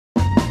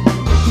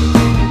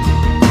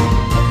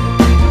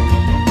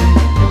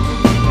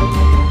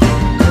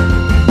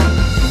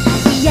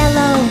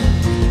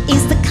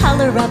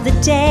of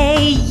the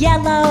day.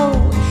 Yellow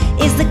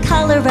is the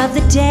color of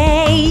the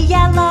day.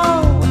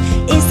 Yellow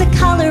is the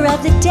color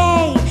of the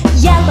day.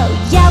 Yellow,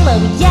 yellow,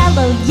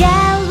 yellow,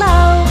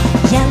 yellow.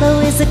 Yellow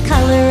is the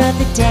color of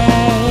the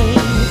day.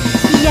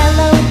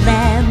 Yellow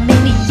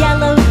lemon,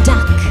 yellow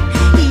duck,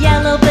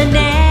 yellow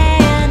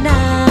banana,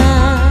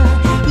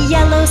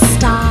 yellow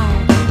star,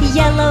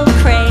 yellow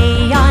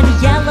crayon,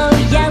 yellow,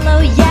 yellow,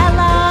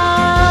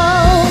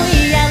 yellow.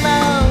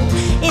 Yellow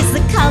is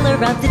the color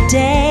of the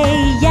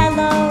day.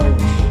 Yellow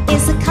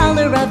is the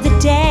color of the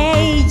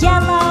day.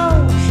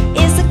 Yellow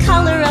is the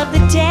color of the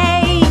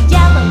day.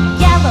 Yellow,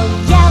 yellow,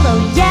 yellow,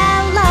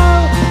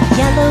 yellow.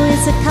 Yellow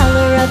is the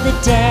color of the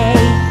day.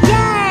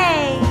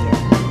 Yay!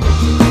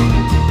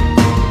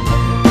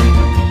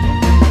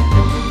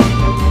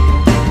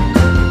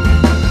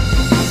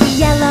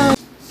 Yellow.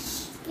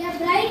 A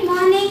bright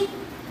morning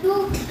to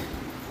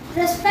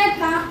respect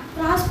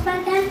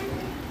prosperous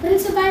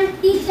principal,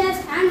 teachers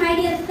and my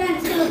dear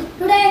friends.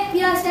 Today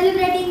we are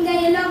celebrating the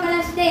Yellow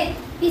Colors Day.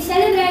 We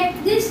celebrate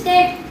this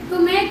day to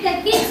make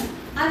the kids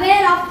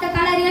aware of the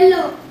color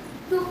yellow,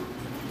 to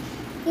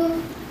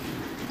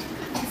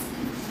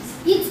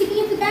its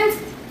significance,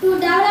 to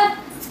develop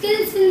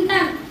skills in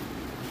them.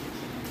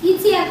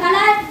 It's a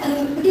color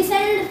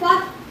designed for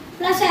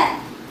pleasure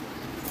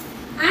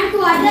and to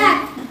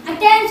attract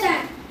attention.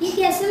 It's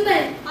a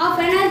symbol of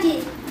energy,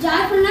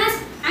 joyfulness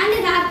and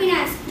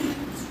happiness.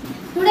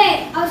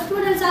 Today our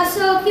students are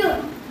so cute,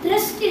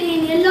 dressed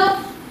in yellow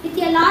with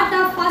a lot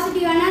of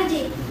positive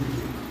energy.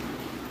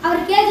 Our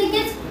KG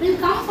kids will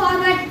come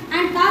forward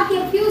and talk a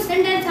few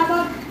sentences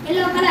about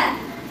yellow color.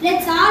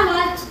 Let's all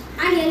watch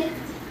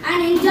and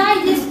enjoy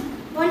this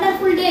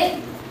wonderful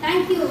day.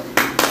 Thank you.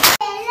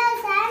 Yellow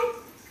sun,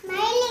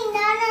 smiling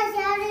down on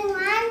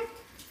everyone.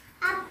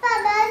 Up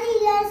above the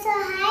earth so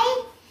high,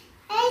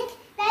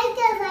 like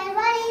a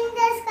fiber in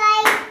the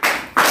sky.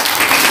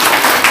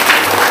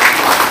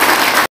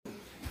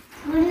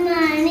 Good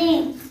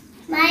morning.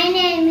 My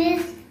name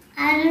is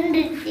Arun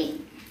Ritik.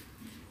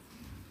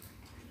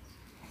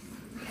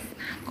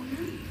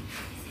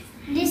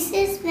 This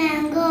is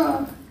mango.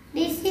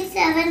 This is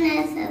our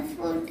national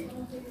food.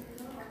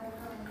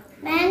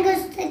 Mango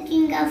is the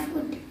king of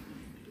food.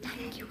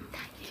 Thank you.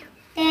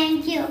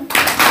 Thank you.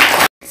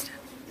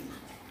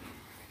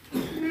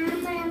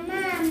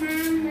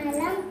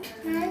 Mamalam,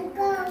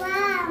 Malgova,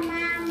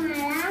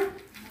 Mamalam,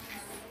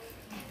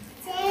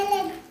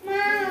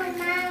 Selekma,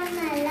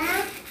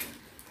 Mamalam,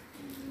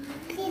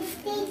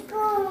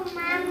 Kittiku,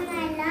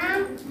 Mamalam,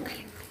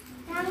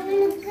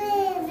 Namluku,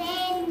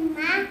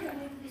 Venma,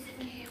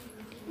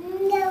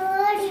 இந்த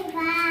ஓடி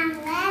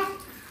வாங்க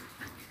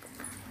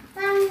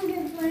பங்கு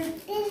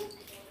போட்டு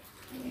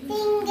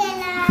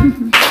திங்கலாம்.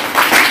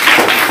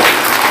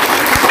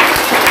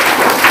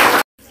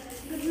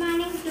 Good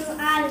morning to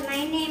all.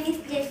 My name is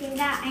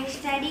Jacinda. I am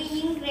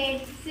studying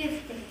grade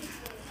 5th.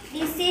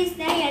 This is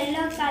the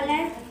yellow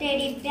color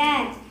teddy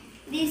bear.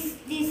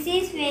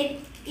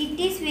 It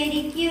is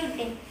very cute.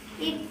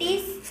 It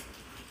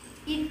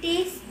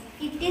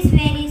is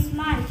very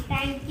small.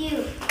 Thank you.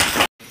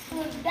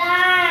 Good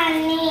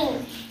morning.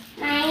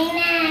 My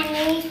name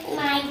is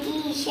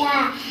Magisha.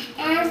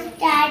 I am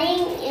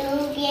studying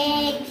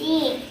UKG.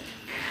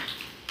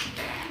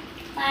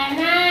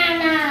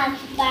 Bananas,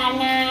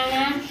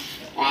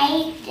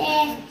 right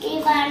tasty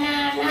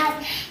bananas.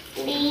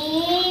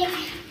 Green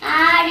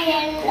or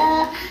yellow,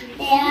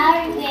 they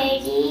are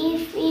very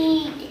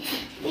sweet.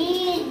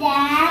 Eat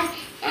them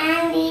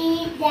and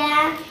eat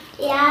them.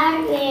 They are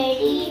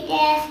very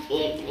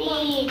tasty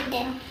treat.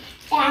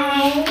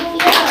 Thank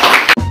you.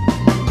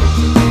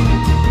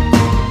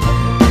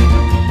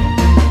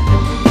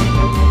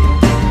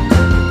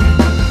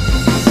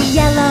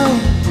 Yellow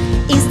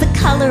is the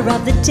color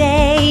of the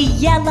day.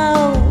 Yellow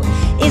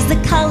is the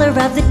color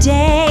of the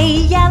day.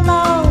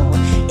 Yellow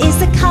is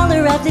the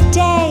color of the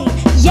day.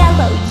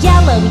 Yellow,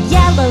 yellow,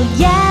 yellow,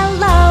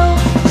 yellow.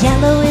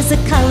 Yellow is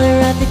the color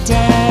of the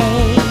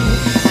day.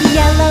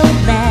 Yellow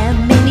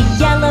lemon,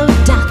 yellow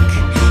duck,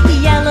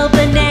 yellow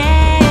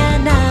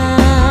banana,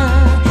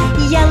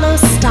 yellow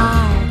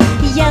star,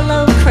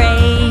 yellow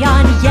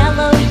crayon,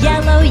 yellow,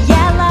 yellow,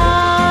 yellow.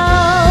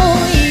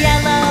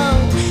 Yellow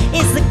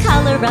is the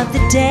color of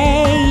the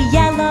day.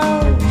 Yellow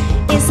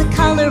is the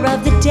color of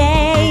the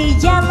day.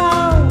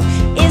 Yellow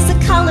is the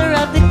color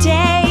of the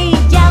day.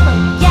 Yellow,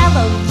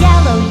 yellow,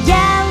 yellow,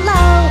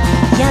 yellow.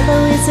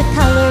 Yellow is the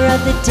color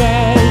of the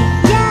day.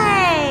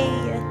 Yay!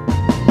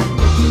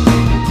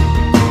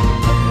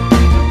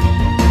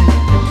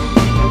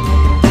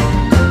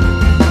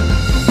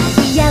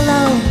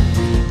 Yellow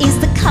is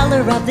the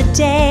color of the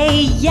day.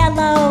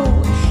 Yellow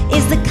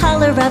is the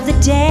color of the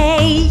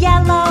day.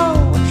 Yellow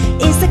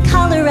is the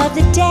color of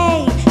the day.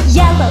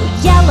 Yellow,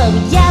 yellow,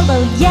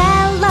 yellow,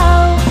 yellow.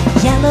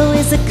 Yellow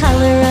is the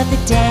color of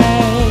the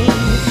day.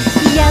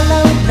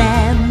 Yellow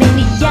lemon,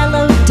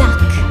 yellow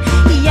duck,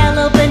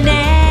 yellow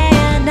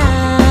banana,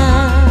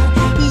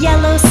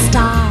 yellow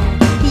star,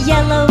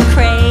 yellow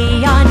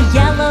crayon,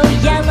 yellow,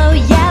 yellow,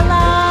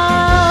 yellow.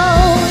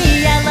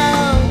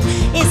 Yellow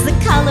is the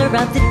color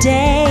of the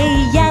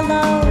day. Yellow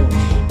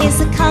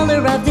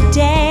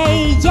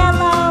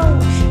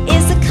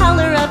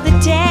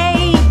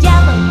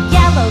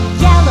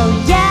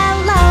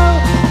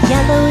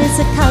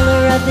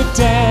of the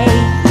day.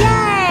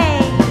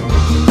 Yay!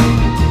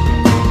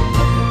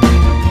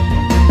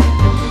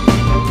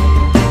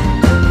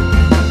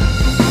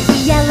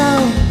 Yellow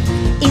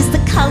is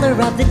the color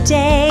of the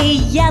day.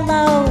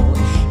 Yellow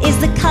is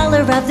the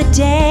color of the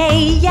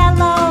day.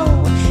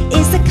 Yellow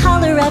is the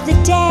color of the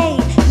day.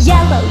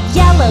 Yellow,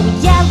 yellow,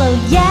 yellow,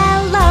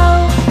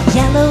 yellow.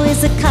 Yellow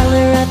is the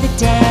color of the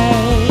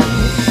day.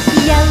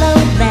 Yellow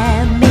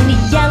lemon,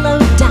 yellow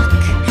duck,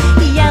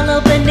 yellow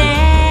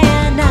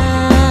banana,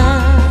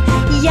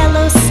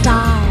 yellow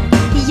star,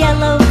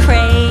 yellow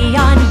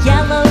crayon,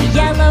 yellow,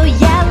 yellow,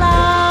 yellow.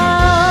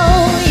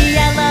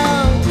 Yellow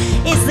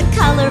is the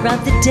color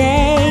of the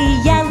day.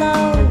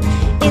 Yellow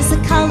is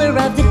the color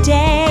of the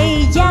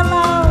day.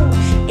 Yellow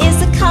is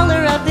the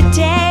color of the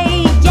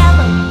day.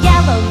 Yellow,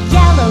 yellow,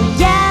 yellow,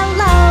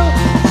 yellow.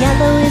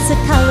 Yellow is the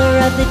color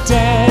of the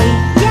day.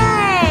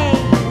 Yay!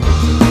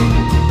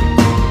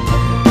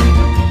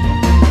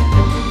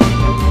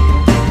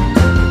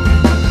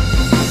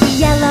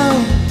 Yellow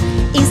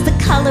is the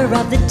color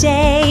of the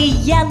day.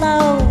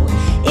 Yellow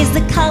is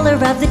the color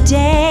of the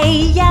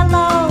day.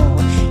 Yellow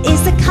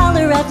is the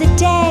color of the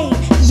day.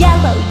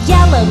 Yellow,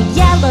 yellow,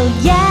 yellow,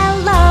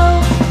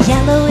 yellow.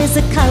 Yellow is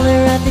the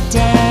color of the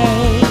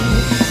day.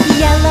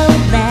 Yellow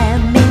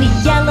lemon,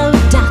 yellow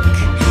duck,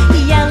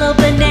 yellow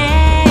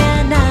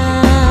banana,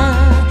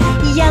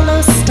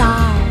 yellow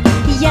star,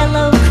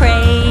 yellow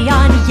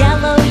crayon,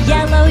 yellow,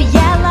 yellow,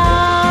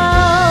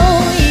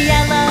 yellow.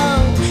 Yellow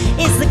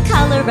is the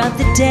color of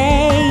the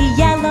day.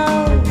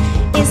 Yellow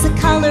is the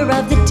color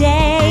of the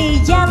day.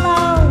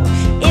 Yellow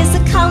is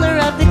the color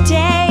of the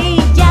day.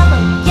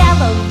 Yellow,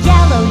 yellow,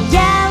 yellow,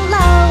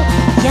 yellow.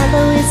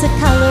 Yellow is the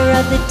color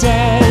of the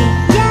day.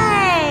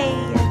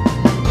 Yay!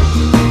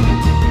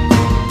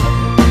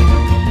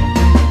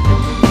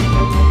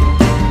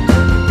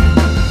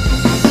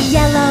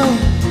 Yellow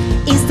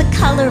is the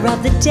color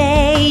of the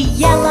day.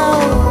 Yellow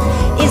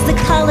is the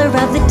color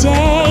of the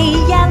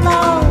day.